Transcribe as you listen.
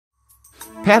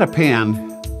Pat a Pan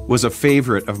was a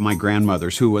favorite of my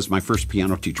grandmother's, who was my first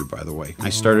piano teacher, by the way. I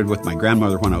started with my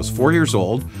grandmother when I was 4 years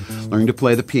old, learning to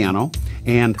play the piano,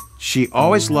 and she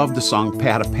always loved the song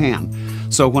Pat a Pan.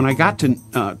 So when I got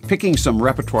to picking some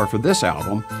repertoire for this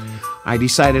album, I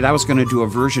decided I was going to do a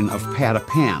version of Pat a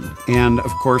Pan. And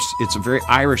of course, it's a very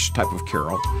Irish type of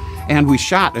carol. And we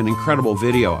shot an incredible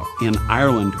video in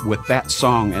Ireland with that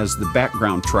song as the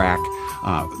background track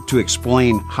to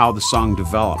explain how the song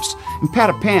develops. And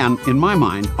Pat a Pan, in my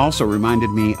mind, also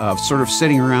reminded me of sort of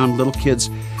sitting around little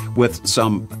kids with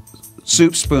some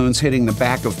soup spoons hitting the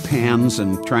back of pans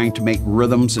and trying to make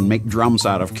rhythms and make drums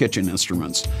out of kitchen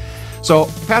instruments. So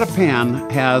Pat a Pan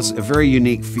has a very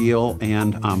unique feel,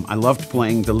 and I loved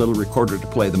playing the little recorder to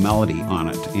play the melody on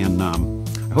it. And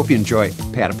I hope you enjoy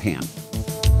Pat a Pan.